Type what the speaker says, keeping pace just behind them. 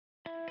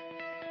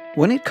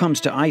When it comes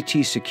to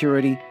IT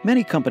security,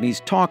 many companies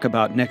talk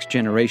about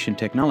next-generation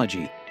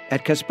technology.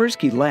 At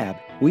Kaspersky Lab,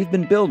 we've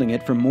been building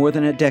it for more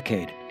than a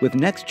decade, with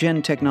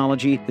next-gen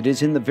technology that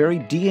is in the very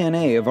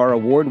DNA of our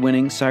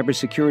award-winning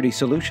cybersecurity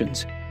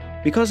solutions.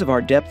 Because of our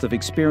depth of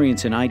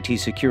experience in IT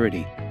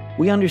security,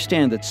 we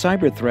understand that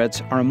cyber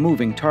threats are a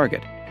moving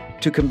target.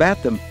 To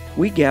combat them,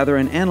 we gather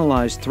and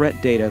analyze threat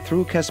data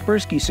through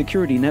Kaspersky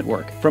Security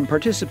Network from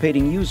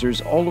participating users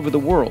all over the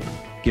world,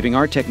 giving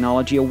our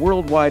technology a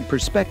worldwide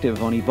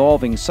perspective on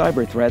evolving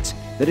cyber threats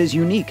that is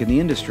unique in the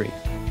industry.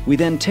 We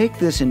then take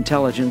this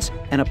intelligence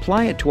and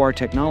apply it to our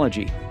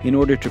technology in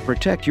order to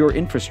protect your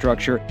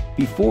infrastructure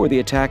before the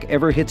attack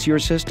ever hits your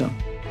system.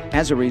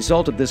 As a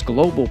result of this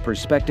global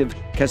perspective,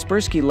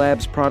 Kaspersky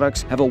Lab's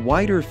products have a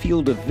wider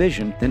field of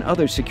vision than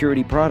other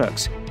security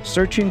products,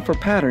 searching for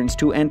patterns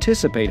to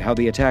anticipate how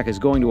the attack is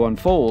going to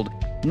unfold,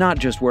 not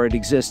just where it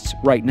exists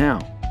right now.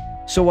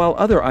 So while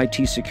other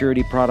IT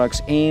security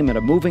products aim at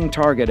a moving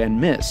target and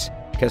miss,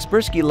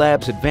 Kaspersky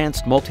Lab's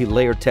advanced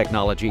multi-layer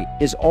technology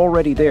is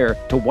already there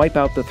to wipe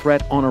out the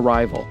threat on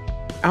arrival.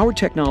 Our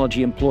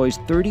technology employs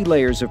 30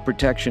 layers of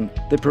protection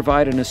that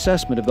provide an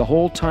assessment of the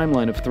whole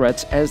timeline of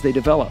threats as they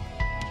develop.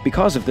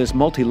 Because of this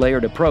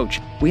multi-layered approach,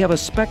 we have a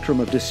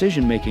spectrum of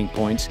decision-making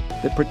points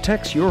that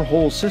protects your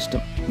whole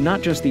system,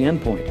 not just the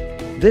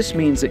endpoint. This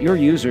means that your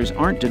users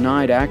aren't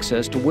denied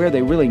access to where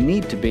they really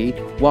need to be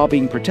while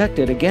being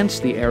protected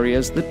against the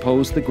areas that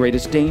pose the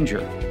greatest danger.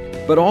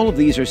 But all of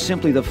these are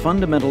simply the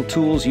fundamental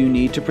tools you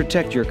need to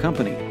protect your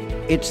company.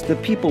 It's the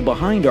people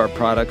behind our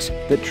products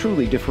that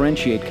truly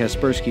differentiate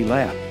Kaspersky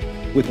Lab.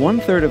 With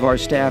 1/3 of our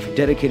staff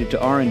dedicated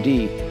to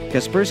R&D,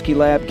 Kaspersky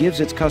Lab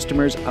gives its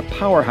customers a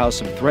powerhouse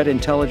of threat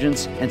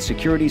intelligence and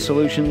security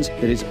solutions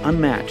that is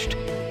unmatched.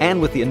 And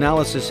with the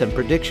analysis and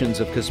predictions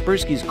of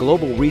Kaspersky's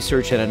global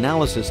research and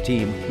analysis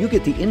team, you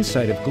get the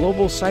insight of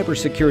global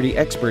cybersecurity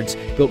experts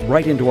built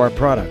right into our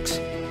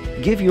products.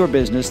 Give your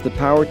business the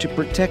power to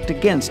protect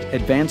against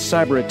advanced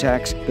cyber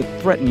attacks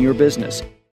that threaten your business.